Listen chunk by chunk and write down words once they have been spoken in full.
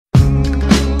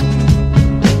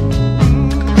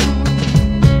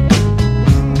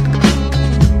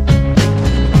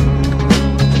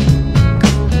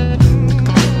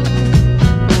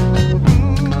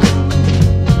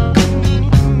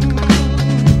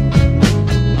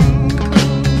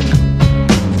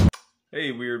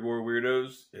Weird War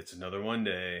Weirdos. It's another one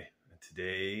day, and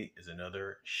today is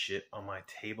another Shit on My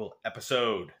Table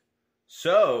episode.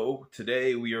 So,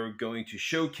 today we are going to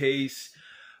showcase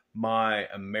my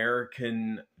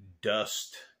American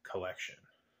Dust collection.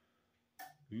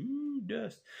 Ooh,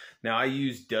 Dust. Now, I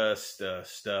use Dust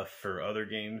stuff for other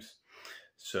games,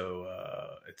 so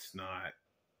it's not...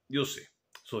 You'll see.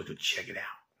 So let's go check it out.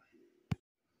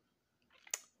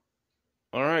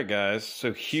 All right, guys.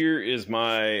 So here is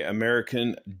my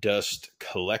American Dust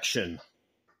collection.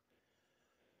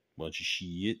 Bunch of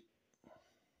shit.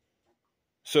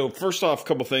 So first off, a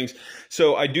couple things.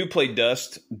 So I do play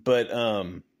Dust, but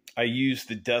I use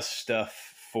the Dust stuff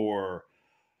for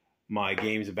my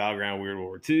games of Battleground, Weird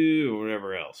War II, or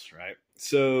whatever else, right?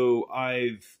 So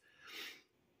I've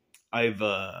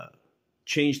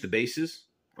changed the bases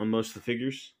on most of the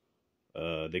figures.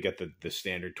 They got the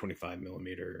standard 25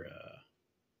 millimeter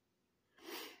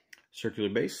circular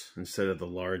base instead of the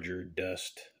larger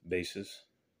Dust bases.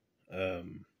 Not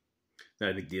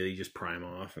a big deal. You just prime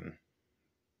off and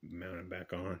mount them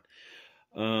back on.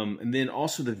 And then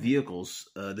also the vehicles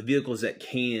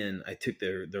that I took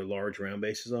their large round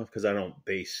bases off because I don't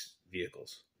base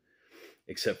vehicles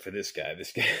except for this guy.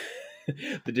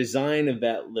 The design of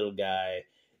that little guy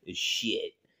is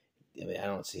shit. I mean, I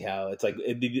don't see how. It's like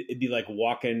it'd be like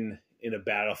walking in a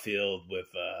battlefield with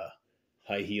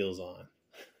high heels on.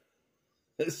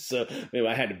 So anyway,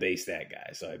 I had to base that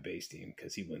guy, so I based him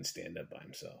because he wouldn't stand up by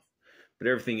himself. But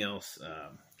everything else,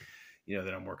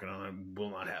 that I'm working on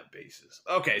will not have bases.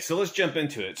 Okay, so let's jump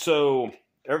into it. So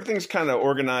everything's kind of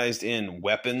organized in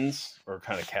weapons or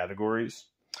kind of categories.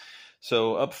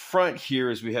 So up front here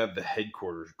is we have the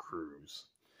headquarters crews.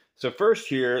 So first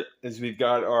here is we've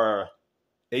got our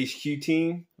HQ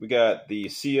team. We got the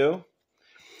CO.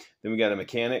 Then we got a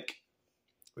mechanic.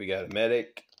 We got a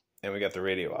medic. And we got the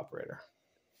radio operator.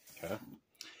 Okay.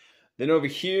 Then over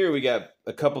here, we got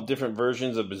a couple different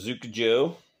versions of Bazooka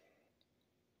Joe.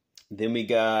 Then we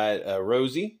got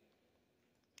Rosie.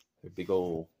 A big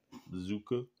old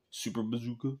bazooka. Super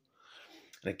bazooka. And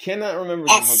I cannot remember.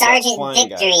 That's Sergeant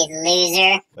Victory,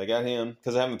 loser. I got him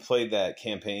because I haven't played that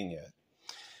campaign yet.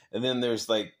 And then there's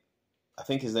I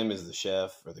think his name is the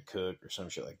chef or the cook or some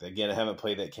shit like that. Again, I haven't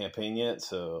played that campaign yet,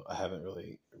 so I haven't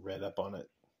really read up on it.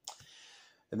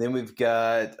 And then we've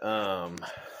got,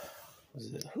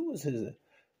 who was his?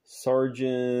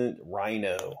 Sergeant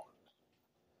Rhino.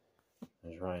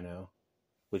 There's Rhino,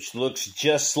 which looks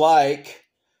just like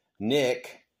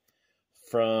Nick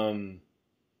from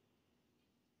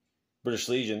British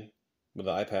Legion with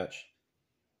the eye patch.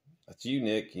 That's you,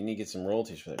 Nick. You need to get some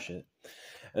royalties for that shit.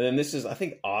 And then this is, I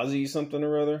think, Ozzy something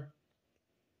or other.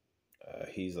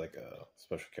 He's like a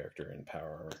special character in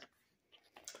Power Armor.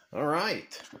 All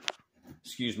right.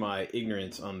 Excuse my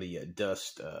ignorance on the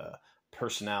Dust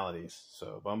personalities.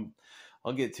 So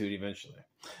I'll get to it eventually.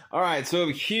 All right. So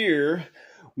over here,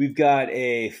 we've got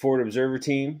a Forward Observer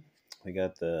team. We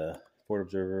got the Forward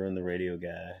Observer and the radio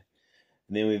guy.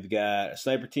 And then we've got a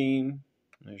sniper team.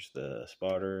 There's the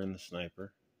spotter and the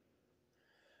sniper.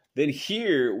 Then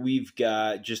here we've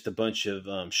got just a bunch of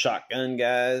shotgun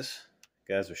guys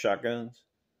with shotguns.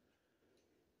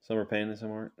 Some are painted,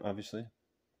 some aren't, obviously.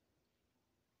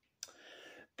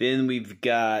 Then we've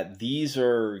got, these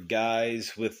are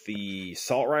guys with the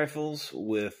assault rifles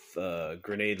with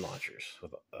grenade launchers,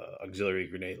 with auxiliary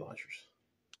grenade launchers.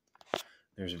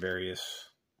 There's various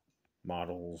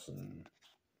models and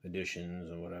editions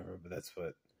and whatever, but that's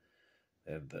what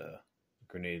they have, the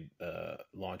grenade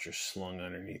launcher slung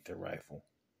underneath the rifle.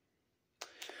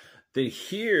 Then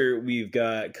here we've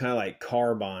got kind of like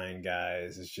carbine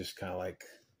guys. It's just kind of like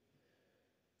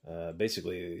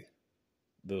basically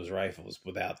those rifles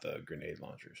without the grenade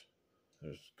launchers.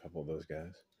 There's a couple of those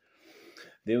guys.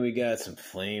 Then we got some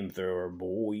flamethrower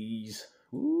boys.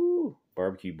 Woo!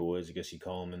 Barbecue boys, I guess you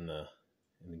call them in the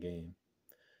game.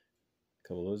 A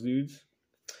couple of those dudes.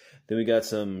 Then we got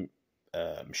some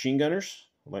machine gunners.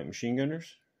 Light machine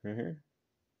gunners right here.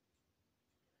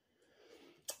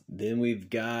 Then we've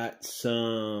got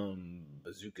some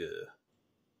bazooka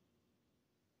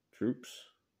troops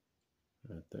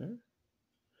right there.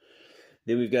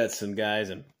 Then we've got some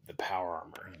guys in the Power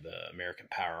Armor, the American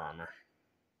Power Armor.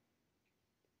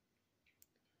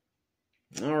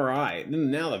 All right,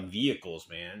 now the vehicles,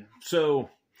 man. So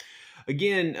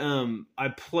again, I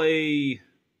play,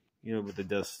 with the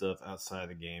Dust stuff outside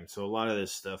the game. So a lot of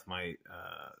this stuff might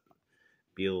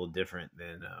be a little different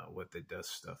than what the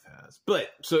Dust stuff has. But,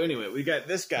 so anyway, we got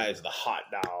this guy's the Hot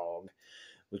Dog,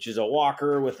 which is a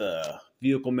walker with a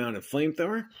vehicle-mounted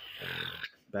flamethrower.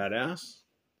 Badass.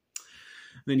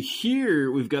 Then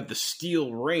here we've got the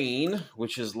Steel Rain,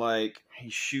 which is like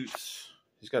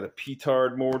he's got a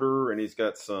petard mortar and he's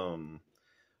got some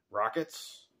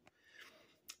rockets.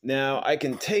 Now I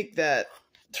can take that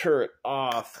turret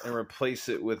off and replace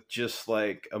it with just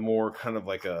like a more kind of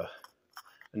like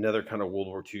another kind of World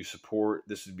War II support.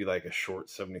 This would be like a short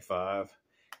 75,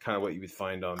 kind of what you would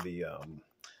find on the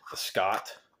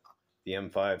Scott, the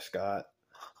M5 Scott.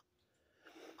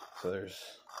 So there's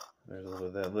a little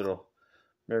of that little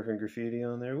American graffiti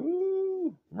on there.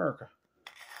 Woo, America.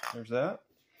 There's that.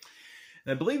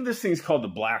 And I believe this thing's called the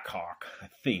Black Hawk, I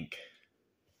think.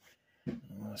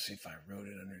 Let's see if I wrote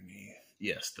it underneath.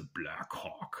 Yes, the Black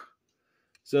Hawk.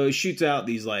 So it shoots out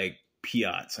these like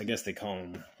Piats. I guess they call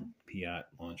them Piat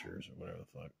launchers or whatever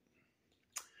the fuck.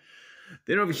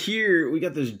 Then over here we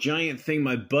got this giant thing.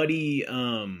 My buddy,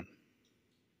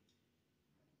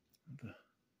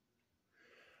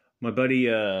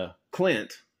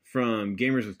 Clint from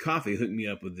Gamers with Coffee hooked me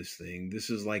up with this thing. This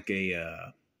is like a,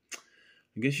 I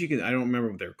guess you can. I don't remember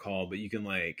what they're called, but you can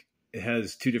like. It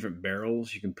has two different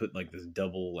barrels. You can put like this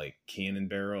double like cannon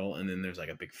barrel, and then there's like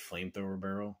a big flamethrower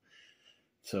barrel.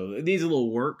 So it needs a little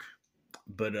work,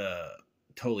 but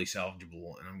totally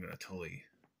salvageable. And I'm gonna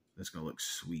that's gonna look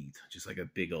sweet, just like a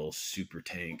big old super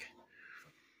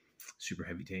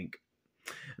heavy tank.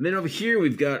 And then over here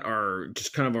we've got our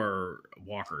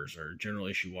walkers, our general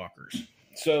issue walkers.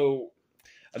 So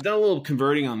I've done a little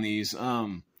converting on these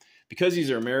because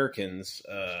these are Americans.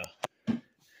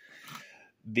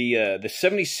 The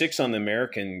 76 on the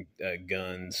American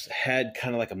guns had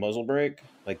kind of like a muzzle brake,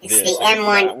 like it's this. the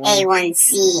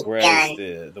M1A1C whereas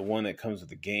gun. the one that comes with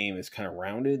the game is kind of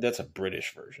rounded. That's a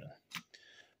British version.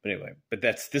 But anyway,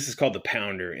 this is called the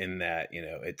pounder in that,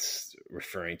 it's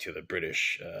referring to the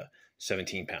British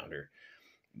 17 pounder.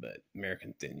 But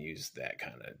Americans didn't use that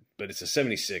kind of, but it's a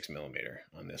 76 millimeter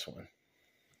on this one.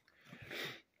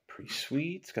 Pretty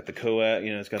sweet. It's got the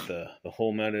it's got the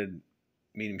hole mounted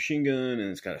medium machine gun, and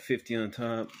it's got a 50 on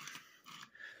top.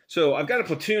 So I've got a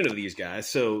platoon of these guys.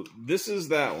 So this is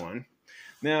that one.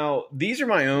 Now, these are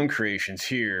my own creations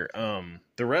here.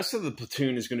 The rest of the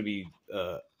platoon is going to be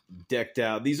decked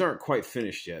out. These aren't quite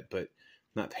finished yet, but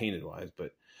not painted wise,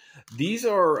 but these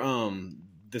are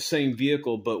the same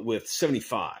vehicle, but with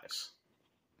 75s.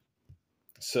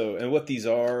 So, and what these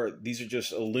are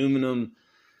just aluminum.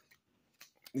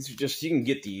 These are just, you can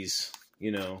get these,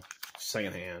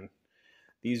 secondhand.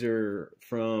 These are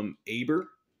from Aber.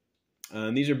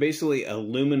 These are basically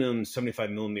aluminum 75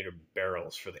 millimeter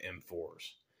barrels for the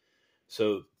M4s.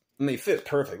 So, and they fit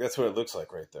perfect. That's what it looks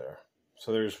like right there.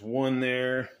 So there's one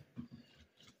there,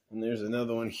 and there's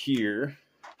another one here.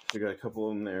 So I got a couple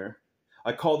of them there.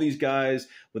 I call these guys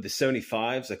with the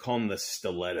 75s, I call them the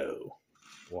stiletto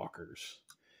walkers.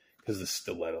 Because the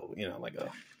stiletto, like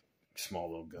a small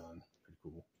little gun. Pretty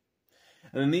cool.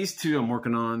 And then these two I'm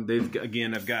working on.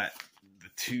 I've got the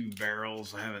two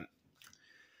barrels. I haven't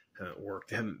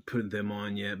put them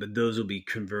on yet, but those will be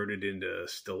converted into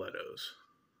stilettos.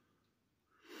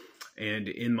 And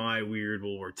in my weird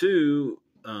World War II,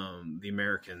 the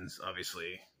Americans,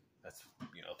 obviously, that's,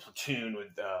 platoon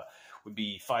would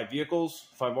be 5 vehicles,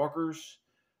 5 walkers,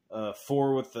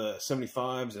 4 with the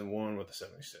 75s and 1 with the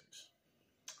 76.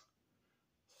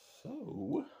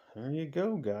 So there you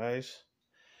go, guys.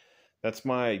 That's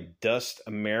my Dust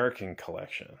American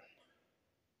collection.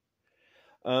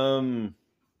 Always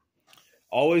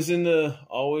in the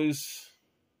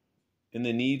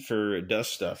need for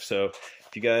dust stuff. So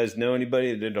if you guys know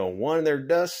anybody that don't want their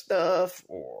dust stuff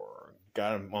or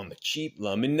got them on the cheap,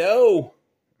 let me know.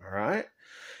 All right.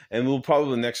 And we'll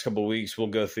probably the next couple of weeks, we'll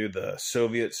go through the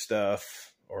Soviet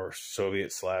stuff or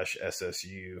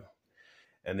Soviet/SSU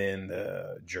and then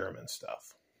the German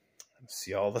stuff.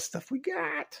 See all the stuff we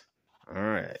got. All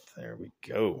right. There we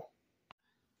go.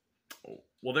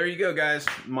 Well, there you go, guys.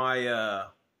 My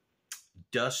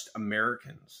Dust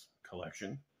Americans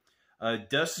collection.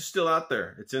 Dust is still out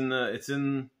there. It's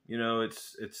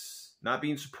not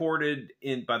being supported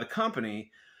by the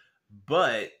company,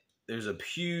 but there's a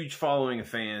huge following of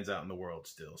fans out in the world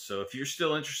still. So if you're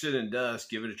still interested in Dust,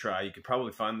 give it a try. You could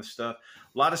probably find the stuff.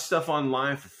 A lot of stuff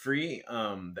online for free.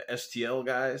 The STL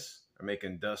guys are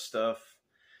making Dust stuff.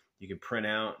 You can print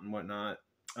out and whatnot.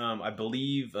 I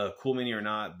believe Cool Mini or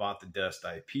Not bought the Dust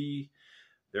IP.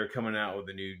 They're coming out with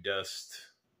a new Dust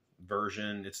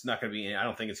version. It's not going to be, I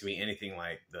don't think it's going to be anything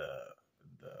like the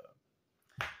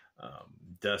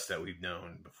Dust that we've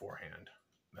known beforehand.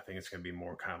 I think it's going to be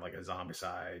more kind of like a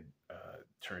Zombicide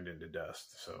turned into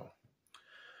Dust. So,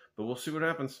 but we'll see what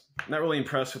happens. Not really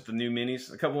impressed with the new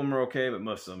minis. A couple of them are okay, but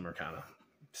most of them are kind of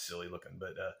silly looking.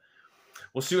 But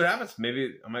we'll see what happens.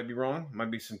 Maybe I might be wrong.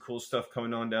 Might be some cool stuff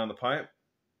coming on down the pipe.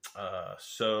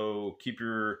 So keep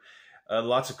your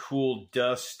lots of cool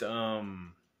Dust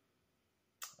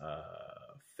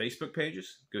Facebook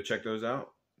pages. Go check those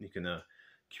out. You can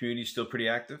community's still pretty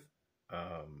active.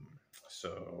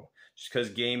 So just because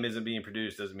game isn't being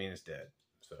produced doesn't mean it's dead.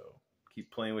 So keep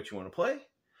playing what you want to play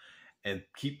and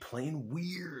keep playing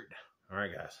weird. All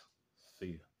right, guys. See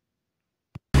you.